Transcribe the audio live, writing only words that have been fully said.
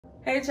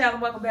Hey child,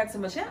 and welcome back to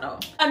my channel.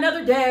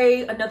 Another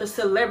day, another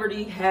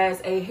celebrity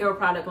has a hair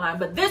product line,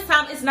 but this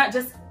time it's not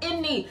just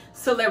any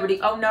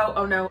celebrity. Oh no,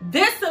 oh no.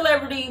 This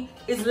celebrity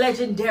is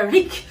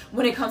legendary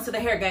when it comes to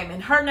the hair game,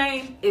 and her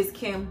name is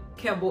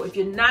Kimble. If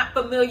you're not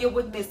familiar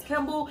with Miss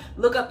Kimble,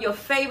 look up your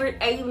favorite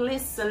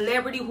A-list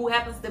celebrity who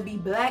happens to be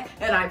black,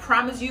 and I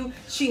promise you,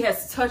 she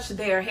has touched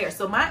their hair.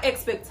 So my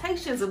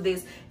expectations of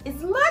this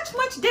is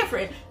much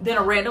different than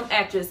a random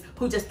actress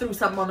who just threw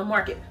something on the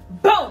market.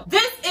 Boom!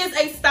 This is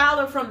a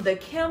styler from the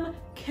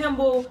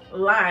Kimble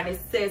line. It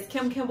says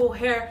Kimble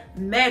Hair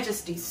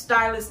Majesty,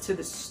 Stylist to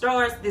the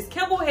Stars. This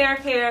Kimble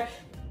hair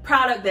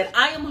product that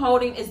I am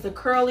holding is the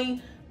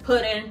Curly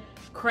Pudding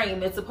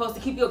Cream. It's supposed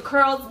to keep your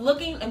curls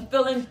looking and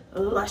feeling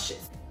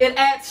luscious. It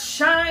adds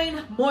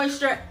shine,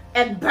 moisture,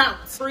 and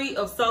bounce. Free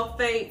of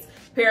sulfates,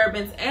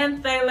 parabens,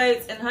 and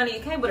phthalates, and honey.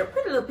 It came with a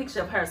pretty little picture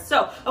of her.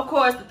 So, of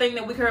course, the thing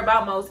that we care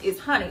about most is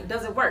honey.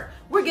 Does it work?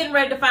 We're getting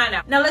ready to find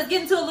out. Now, let's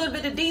get into a little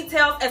bit of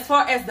details as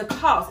far as the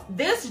cost.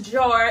 This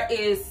jar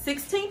is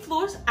 16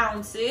 fluid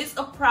ounces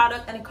of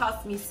product, and it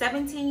cost me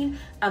 17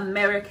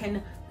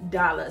 American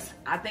dollars.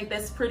 I think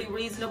that's pretty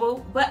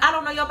reasonable, but I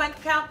don't know your bank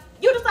account.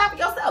 You decide for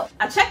yourself.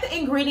 I checked the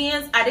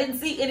ingredients. I didn't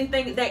see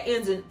anything that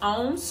ends in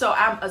 "-on", so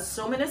I'm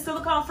assuming it's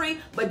silicone free,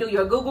 but do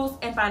your Googles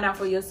and find out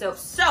for yourself.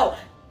 So,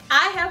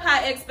 I have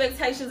high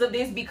expectations of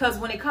this because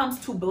when it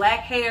comes to black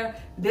hair,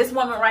 this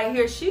woman right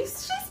here,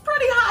 she's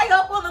pretty high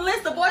up on the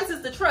list of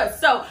voices to trust.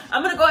 So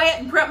I'm gonna go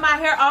ahead and prep my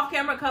hair off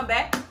camera, come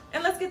back,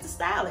 and let's get to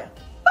styling.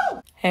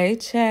 Boom! Hey,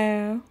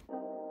 child.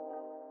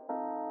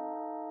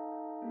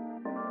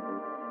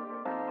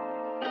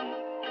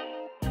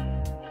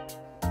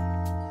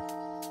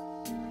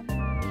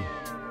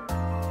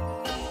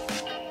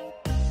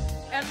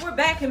 And we're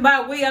back, and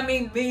by we, I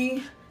mean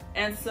me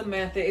and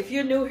Samantha. If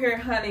you're new here,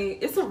 honey,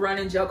 it's a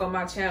running joke on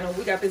my channel.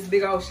 We got this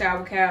big old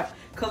shower cap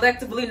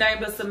collectively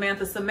named as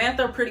Samantha.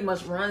 Samantha pretty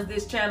much runs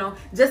this channel.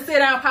 Just sit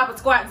down, pop a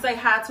squat, and say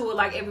hi to it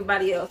like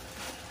everybody else.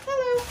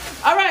 Hello.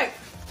 All right.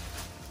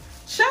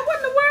 Child, what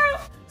in the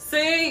world?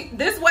 See,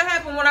 this is what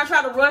happened when I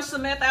try to rush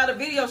Samantha out of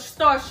video. She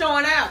starts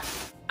showing out.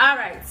 All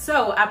right,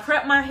 so I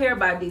prep my hair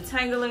by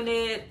detangling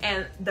it,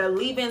 and the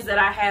leave-ins that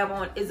I have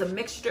on is a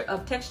mixture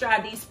of Texture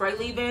ID spray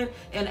leave-in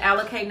and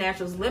Allocate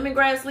Naturals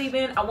lemongrass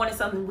leave-in. I wanted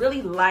something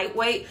really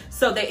lightweight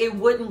so that it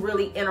wouldn't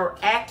really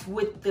interact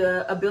with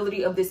the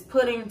ability of this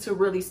pudding to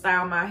really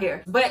style my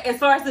hair. But as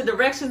far as the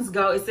directions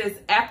go, it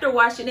says after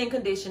washing and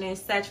conditioning,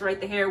 saturate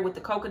the hair with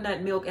the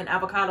coconut milk and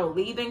avocado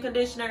leave-in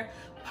conditioner.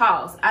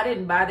 Pause. I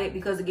didn't buy that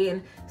because,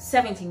 again,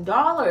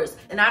 $17,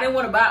 and I didn't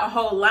want to buy a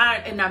whole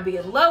line and not be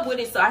in love with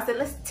it. So I said,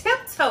 let's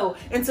tiptoe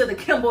into the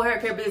Kimble hair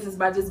care business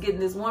by just getting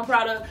this one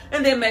product,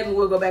 and then maybe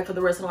we'll go back for the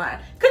rest of the line.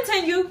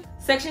 Continue.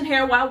 Section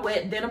hair while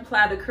wet, then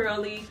apply the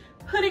Curly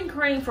Pudding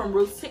Cream from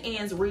roots to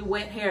ends.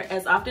 Re-wet hair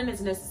as often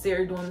as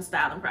necessary during the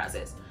styling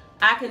process.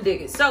 I can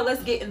dig it. So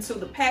let's get into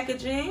the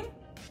packaging.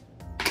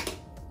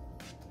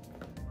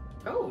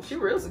 Oh, she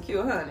real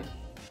secure, honey.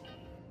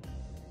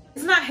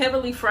 It's not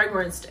heavily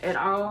fragranced at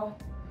all.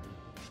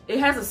 It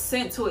has a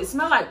scent to it. It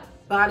smells like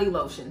body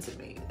lotion to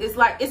me. It's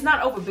like, it's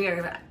not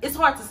overbearing. It's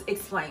hard to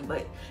explain,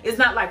 but it's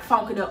not like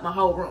funking up my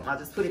whole room. I'll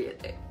just put it at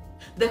that.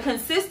 The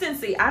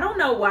consistency, I don't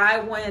know why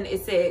when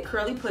it said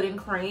Curly Pudding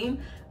Cream,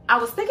 I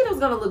was thinking it was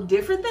gonna look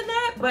different than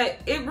that, but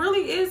it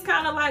really is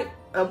kind of like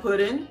a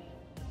pudding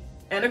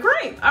and a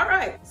cream. All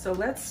right, so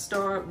let's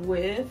start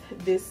with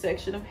this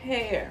section of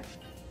hair.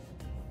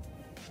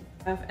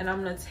 And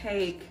I'm gonna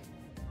take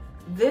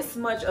this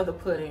much of the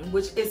pudding,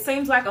 which it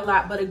seems like a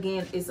lot, but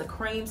again, it's a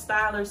cream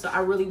styler, so I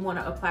really want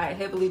to apply it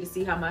heavily to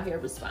see how my hair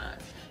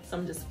responds. So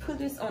I'm just put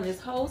this on this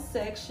whole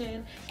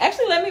section.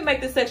 Actually, let me make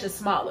this section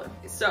smaller.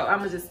 So I'm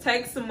gonna just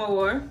take some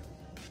more,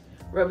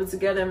 rub it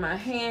together in my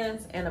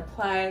hands, and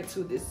apply it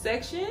to this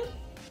section.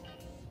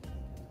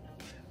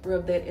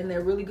 Rub that in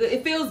there really good.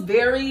 It feels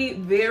very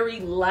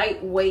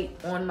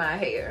lightweight on my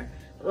hair.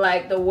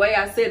 Like the way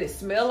I said it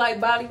smelled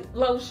like body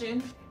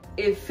lotion,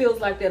 it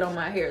feels like that on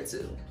my hair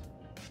too.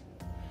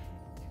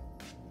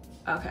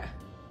 Okay.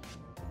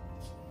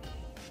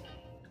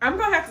 I'm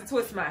gonna have to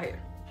twist my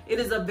hair. It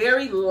is a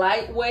very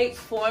lightweight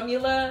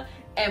formula,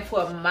 and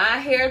for my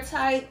hair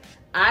type,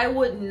 I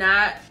would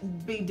not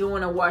be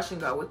doing a wash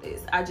and go with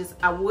this.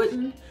 I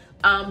wouldn't,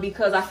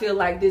 because I feel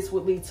like this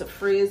would lead to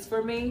frizz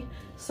for me.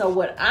 So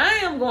what I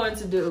am going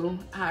to do,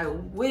 I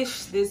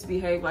wish this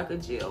behaved like a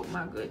gel,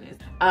 my goodness.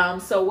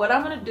 So what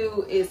I'm gonna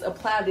do is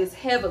apply this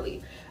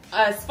heavily.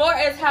 As far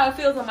as how it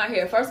feels on my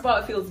hair, first of all,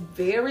 it feels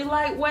very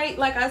lightweight,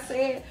 like I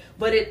said,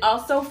 but it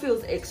also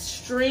feels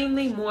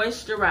extremely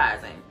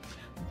moisturizing.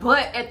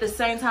 But at the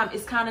same time,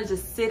 it's kind of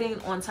just sitting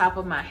on top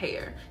of my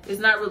hair. It's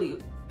not really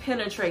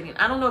penetrating.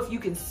 I don't know if you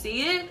can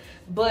see it,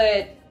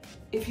 but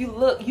if you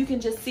look, you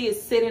can just see it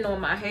sitting on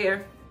my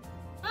hair.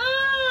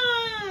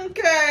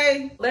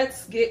 Okay,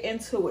 let's get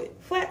into it.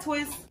 Flat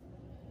twist,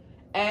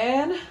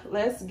 and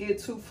let's get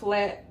to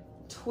flat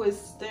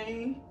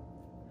twisting.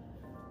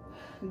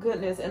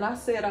 Goodness, and I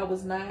said I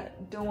was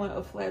not doing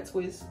a flat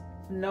twist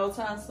no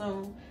time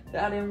soon,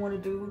 that I didn't want to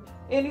do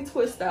any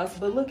twist outs,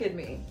 but look at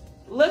me.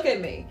 Look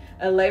at me.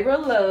 A labor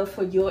of love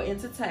for your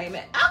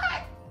entertainment.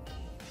 Okay.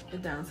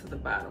 And down to the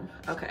bottom.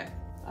 Okay.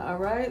 All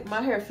right.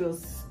 My hair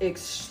feels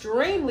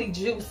extremely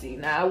juicy.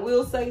 Now, I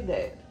will say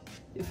that.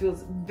 It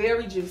feels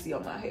very juicy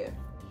on my hair.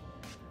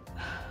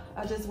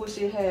 I just wish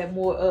it had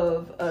more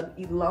of an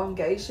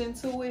elongation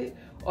to it,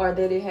 or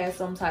that it had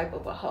some type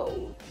of a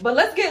hold. But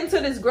let's get into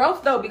this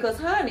growth though, because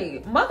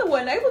honey, mother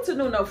wasn't able to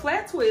do no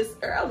flat twist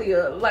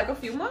earlier, like a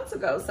few months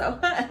ago. So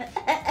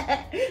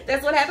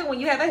that's what happened when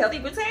you have a healthy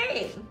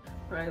routine.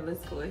 Right,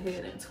 let's go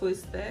ahead and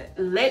twist that.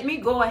 Let me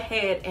go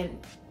ahead and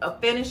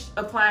finish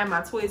applying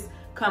my twist,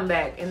 come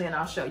back, and then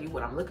I'll show you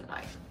what I'm looking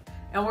like.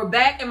 And we're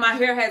back and my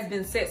hair has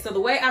been set. So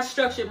the way I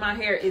structured my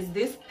hair is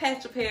this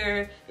patch of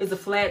hair is a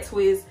flat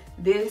twist.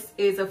 This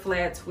is a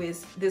flat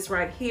twist. This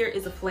right here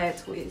is a flat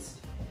twist.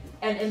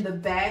 And in the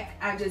back,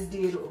 I just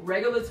did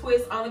regular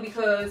twists only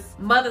because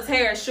mother's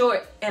hair is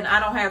short and I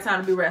don't have time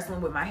to be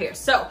wrestling with my hair.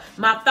 So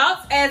my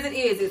thoughts as it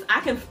is I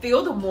can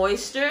feel the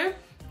moisture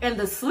and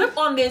the slip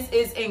on this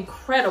is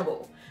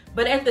incredible.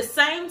 But at the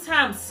same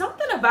time,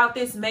 something about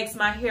this makes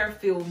my hair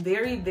feel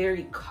very,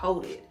 very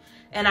coated.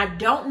 And I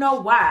don't know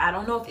why. I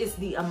don't know if it's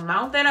the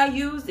amount that I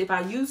used, if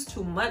I used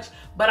too much,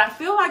 but I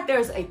feel like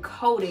there's a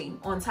coating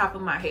on top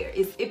of my hair.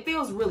 It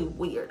feels really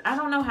weird. I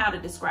don't know how to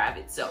describe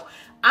it. So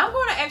I'm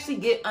going to actually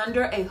get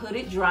under a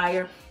hooded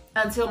dryer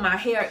until my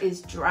hair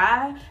is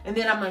dry. And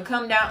then I'm going to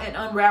come down and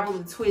unravel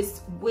the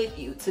twist with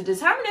you. To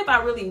determine if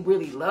I really,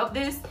 really love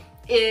this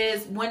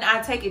is when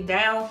I take it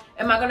down,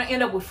 am I going to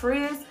end up with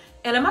frizz?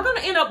 And am I going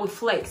to end up with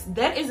flakes?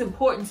 That is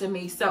important to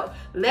me. So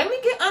let me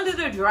get under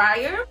the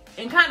dryer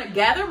and kind of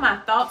gather my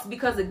thoughts,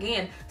 because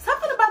again,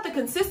 something about the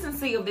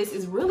consistency of this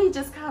is really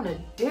just kind of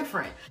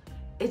different.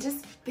 It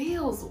just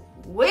feels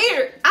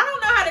weird. I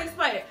don't know how to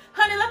explain it.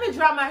 Honey, let me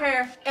dry my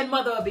hair and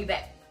mother will be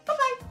back.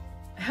 Bye-bye.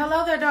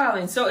 Hello there,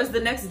 darling. So it's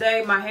the next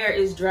day. My hair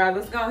is dry.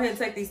 Let's go ahead and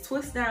take these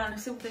twists down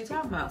and see what they're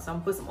talking about. So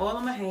I'm going to put some oil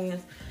on my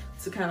hands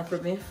to kind of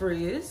prevent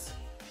frizz.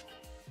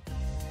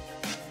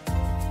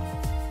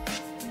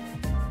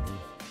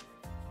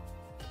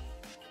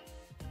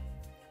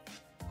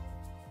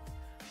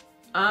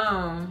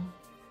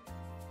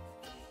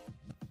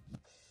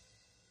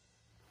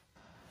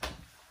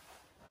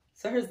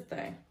 So here's the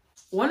thing.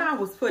 When I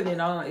was putting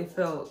it on, it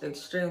felt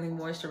extremely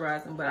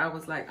moisturizing, but I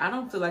was like, I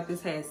don't feel like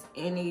this has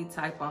any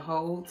type of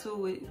hold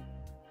to it.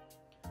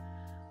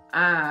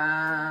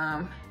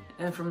 And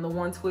from the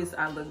one twist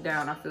I looked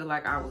down, I feel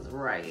like I was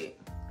right.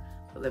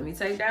 But let me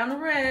take down the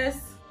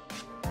rest.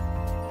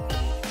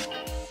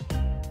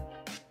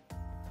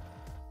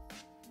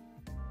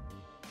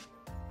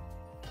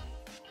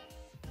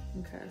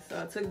 Okay,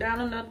 so I took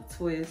down another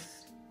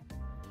twist,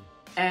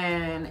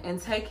 and in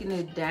taking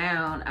it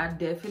down, I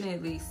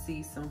definitely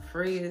see some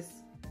frizz.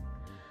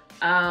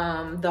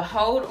 The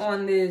hold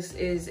on this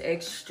is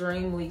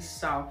extremely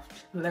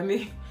soft. Let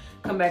me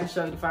come back and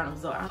show you the final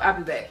result. I'll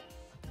be back.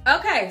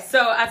 Okay,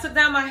 so I took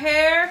down my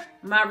hair.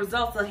 My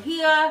results are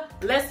here.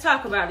 Let's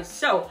talk about it.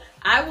 So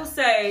I will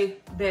say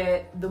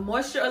that the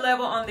moisture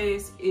level on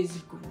this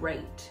is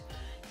great.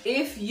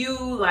 If you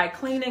like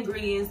clean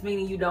ingredients,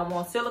 meaning you don't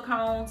want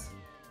silicones,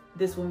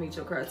 this will meet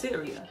your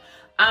criteria.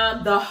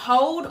 The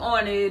hold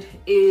on it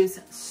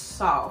is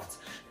soft.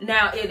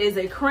 Now it is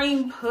a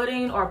cream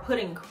pudding or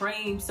pudding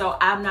cream, so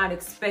I'm not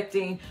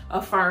expecting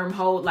a firm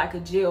hold like a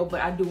gel,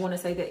 but I do want to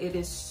say that it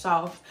is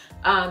soft.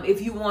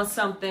 If you want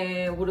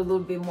something with a little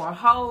bit more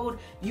hold,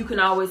 you can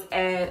always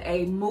add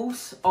a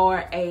mousse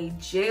or a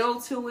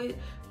gel to it.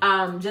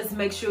 Just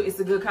make sure it's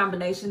a good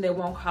combination that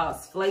won't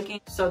cause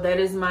flaking. So that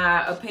is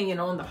my opinion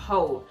on the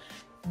hold.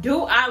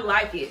 Do I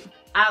like it?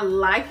 I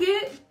like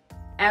it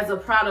as a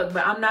product,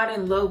 but I'm not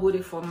in love with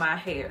it for my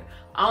hair.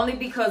 Only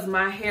because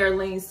my hair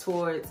leans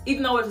towards,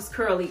 even though it's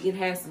curly, it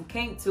has some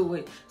kink to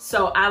it.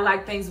 So I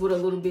like things with a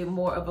little bit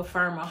more of a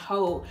firmer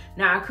hold.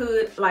 Now I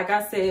could, like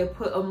I said,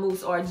 put a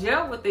mousse or a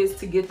gel with this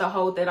to get the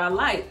hold that I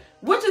like,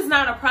 which is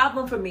not a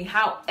problem for me.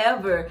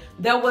 However,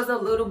 there was a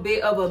little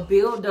bit of a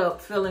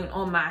buildup feeling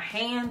on my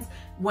hands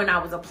when I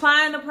was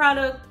applying the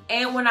product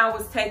and when I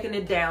was taking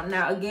it down.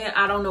 Now, again,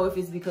 I don't know if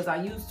it's because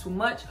I used too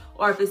much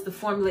or if it's the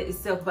formula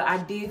itself, but I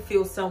did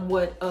feel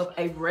somewhat of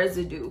a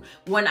residue.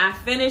 When I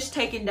finished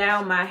taking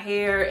down my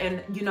hair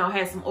and, you know,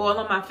 had some oil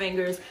on my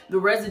fingers, the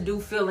residue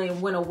feeling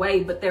went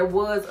away, but there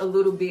was a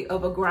little bit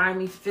of a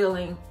grimy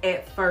feeling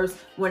at first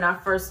when I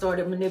first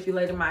started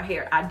manipulating my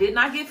hair. I did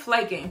not get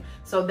flaking,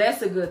 so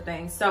that's a good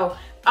thing. So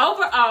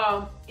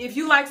overall, if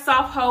you like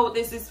soft hold,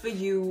 this is for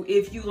you.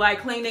 If you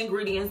like clean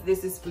ingredients,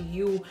 this is for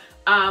you.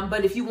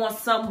 But if you want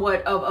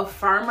somewhat of a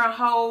firmer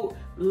hold,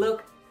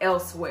 look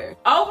elsewhere.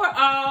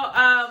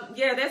 Overall,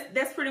 yeah,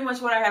 that's pretty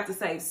much what I have to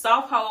say.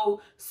 Soft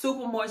hold,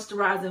 super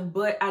moisturizing,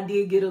 but I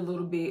did get a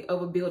little bit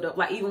of a buildup.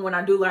 Like even when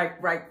I do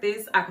like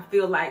this, I can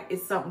feel like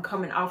it's something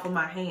coming off of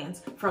my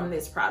hands from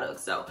this product.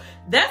 So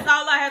that's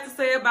all I have to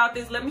say about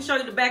this. Let me show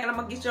you the back and I'm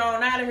gonna get you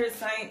on out of here,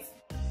 Saints.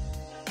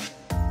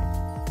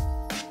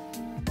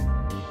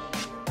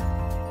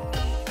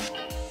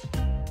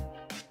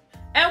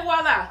 And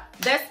voila,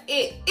 that's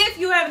it. If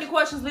you have any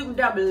questions, leave them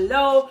down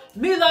below.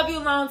 Me love you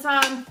long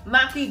time.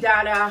 Maki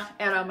Dada,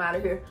 and I'm out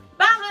of here.